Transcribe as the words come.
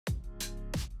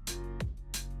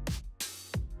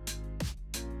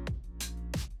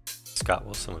Scot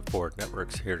Wilson with Forward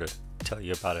Networks, here to tell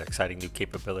you about an exciting new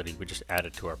capability we just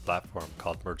added to our platform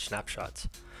called Merge Snapshots.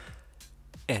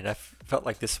 And I felt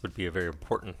like this would be a very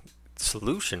important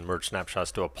solution, Merge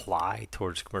Snapshots, to apply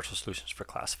towards commercial solutions for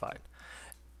classified.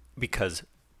 Because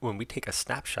when we take a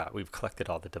snapshot, we've collected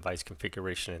all the device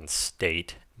configuration and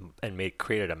state and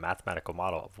created a mathematical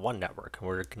model of one network. And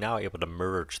we're now able to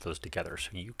merge those together.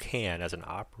 So you can, as an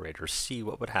operator, see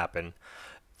what would happen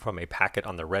from a packet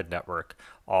on the red network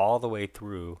all the way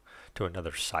through to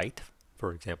another site,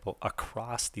 for example,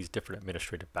 across these different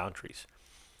administrative boundaries.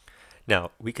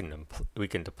 Now, we can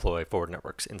deploy Forward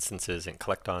Networks instances and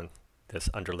collect on this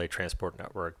underlay transport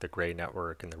network, the gray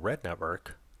network, and the red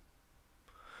network.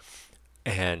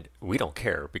 And we don't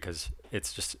care because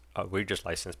it's just we're just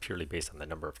licensed purely based on the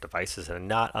number of devices and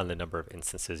not on the number of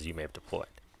instances you may have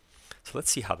deployed. So let's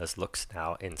see how this looks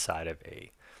now inside of a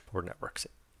Forward Networks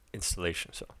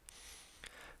installation. So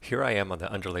here I am on the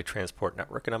underlay transport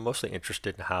network, and I'm mostly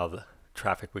interested in how the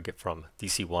traffic would get from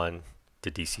DC1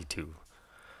 to DC2.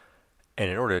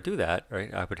 And in order to do that,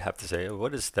 right, I would have to say,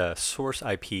 what is the source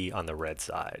IP on the red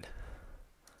side?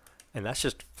 And that's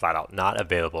just flat out not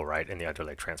available right in the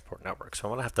underlay transport network. So I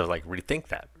want to have to like rethink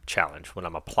that challenge when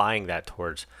I'm applying that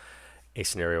towards a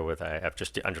scenario where I have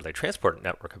just the underlay transport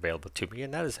network available to me.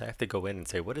 And that is, I have to go in and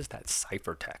say, what is that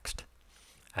ciphertext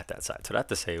at that side? So I have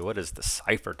to say, what is the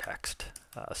ciphertext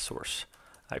source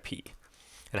IP?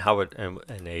 And how would, and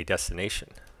a destination.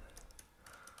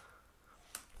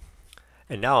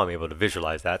 And now I'm able to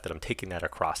visualize that I'm taking that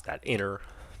across that inner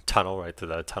tunnel, right, to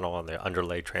the tunnel on the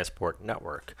underlay transport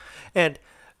network. And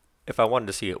if I wanted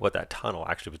to see what that tunnel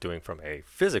actually was doing from a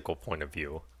physical point of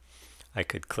view, I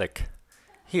could click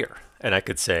here and I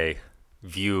could say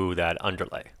view that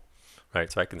underlay,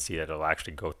 right? So I can see that it'll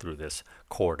actually go through this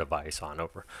core device on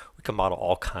over. We can model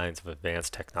all kinds of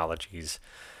advanced technologies,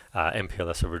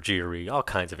 MPLS over GRE, all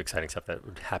kinds of exciting stuff that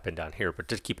would happen down here, but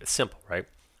just keep it simple, right?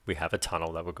 We have a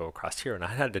tunnel that would go across here, and I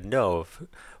had to know if, when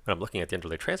I'm looking at the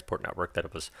underlay transport network, that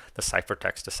it was the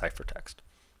ciphertext to ciphertext.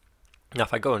 Now,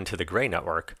 if I go into the gray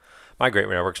network, my gray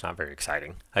network's not very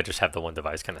exciting. I just have the one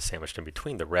device kind of sandwiched in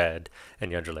between the red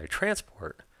and the underlay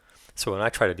transport. So when I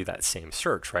try to do that same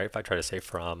search, right, if I try to say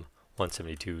from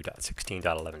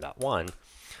 172.16.11.1,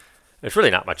 there's really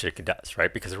not much it does,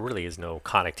 right, because there really is no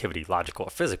connectivity, logical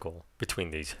or physical, between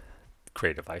these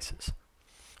gray devices.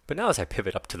 But now as I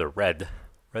pivot up to the red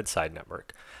side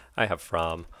network, I have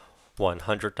from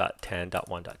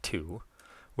 100.10.1.2,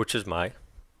 which is my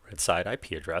red side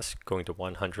IP address, going to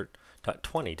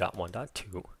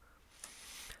 100.20.1.2.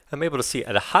 I'm able to see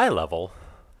at a high level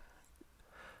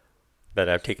that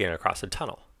I've taken across a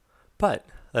tunnel. But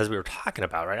as we were talking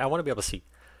about, right, I want to be able to see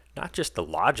not just the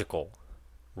logical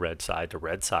red side to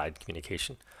red side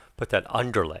communication, but that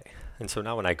underlay. And so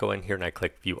now when I go in here and I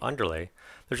click view underlay,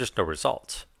 there's just no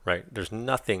results. Right? There's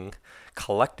nothing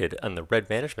collected on the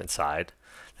red management side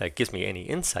that gives me any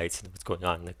insights into what's going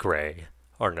on in the gray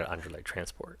or in the underlay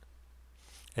transport.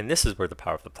 And this is where the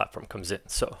power of the platform comes in.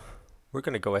 So we're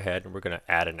going to go ahead and we're going to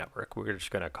add a network. We're just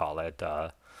going to call it,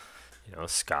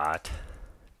 Scot-merge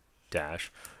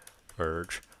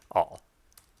all.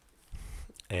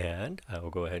 And I will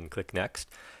go ahead and click next.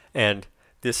 And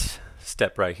this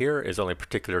step right here is only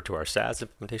particular to our SaaS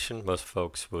implementation. Most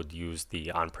folks would use the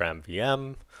on-prem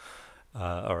VM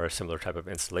or a similar type of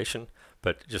installation.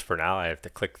 But just for now, I have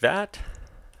to click that.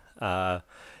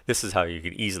 This is how you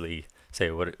could easily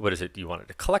say what is it you wanted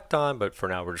to collect on. But for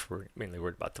now, we're just mainly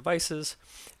worried about devices.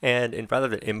 And rather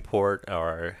than import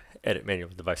or edit manual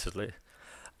devices, I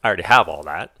already have all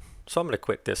that. So I'm going to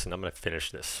quit this and I'm going to finish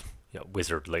this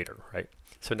wizard later, right?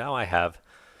 So now I have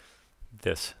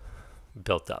this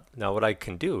built up. Now what I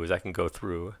can do is I can go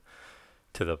through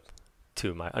to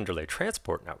my underlay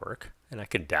transport network and I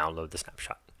can download the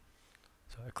snapshot.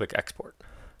 So I click export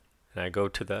and I go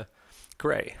to the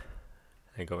gray.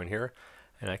 I go in here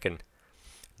and I can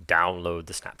download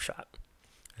the snapshot.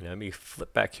 And let me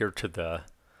flip back here to the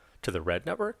red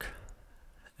network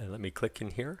and let me click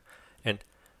in here and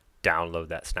download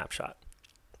that snapshot.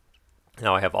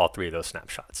 Now I have all three of those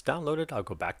snapshots downloaded. I'll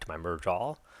go back to my merge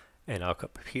all. And I'll come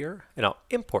up here and I'll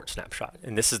import snapshot.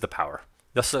 And this is the power.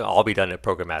 This will all be done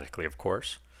programmatically, of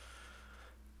course.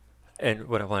 And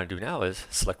what I want to do now is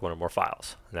select one or more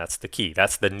files. And that's the key.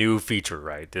 That's the new feature,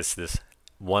 right? This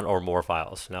one or more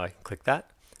files. Now I can click that.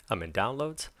 I'm in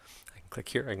downloads. I can click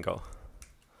here. I can go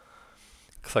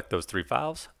select those three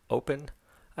files, open.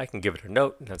 I can give it a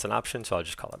note, and that's an option. So I'll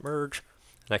just call it merge.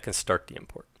 And I can start the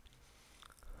import.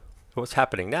 So what's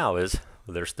happening now is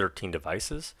there's 13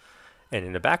 devices. And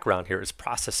in the background here is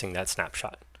processing that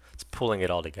snapshot. It's pulling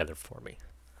it all together for me.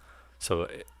 So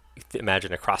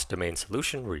imagine a cross-domain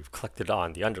solution where you've collected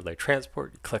on the underlay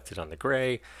transport, you collected on the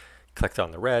gray, collected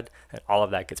on the red, and all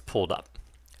of that gets pulled up.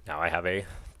 Now I have a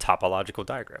topological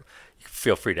diagram. You can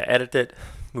feel free to edit it,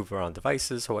 move around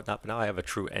devices or whatnot, but now I have a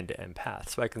true end-to-end path.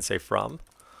 So I can say from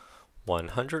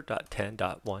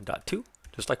 100.10.1.2,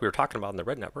 just like we were talking about in the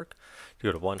red network, to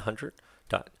go to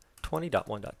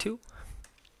 100.20.1.2,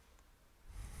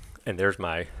 and there's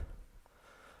my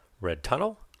red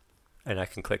tunnel, and I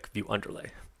can click View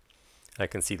Underlay. I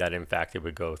can see that in fact it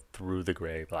would go through the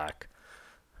gray, black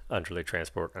underlay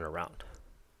transport and around.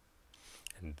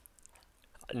 And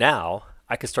now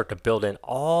I can start to build in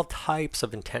all types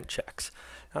of intent checks.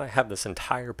 Now I have this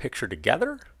entire picture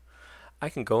together. I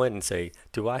can go in and say,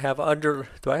 do I have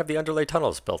the underlay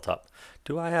tunnels built up?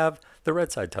 Do I have the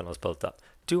red side tunnels built up?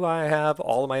 Do I have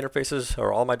all of my interfaces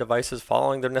or all my devices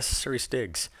following their necessary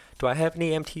STIGs? Do I have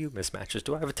any MTU mismatches?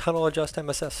 Do I have a tunnel adjust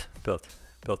MSS built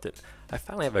in? I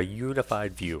finally have a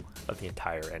unified view of the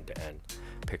entire end-to-end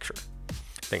picture.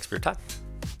 Thanks for your time.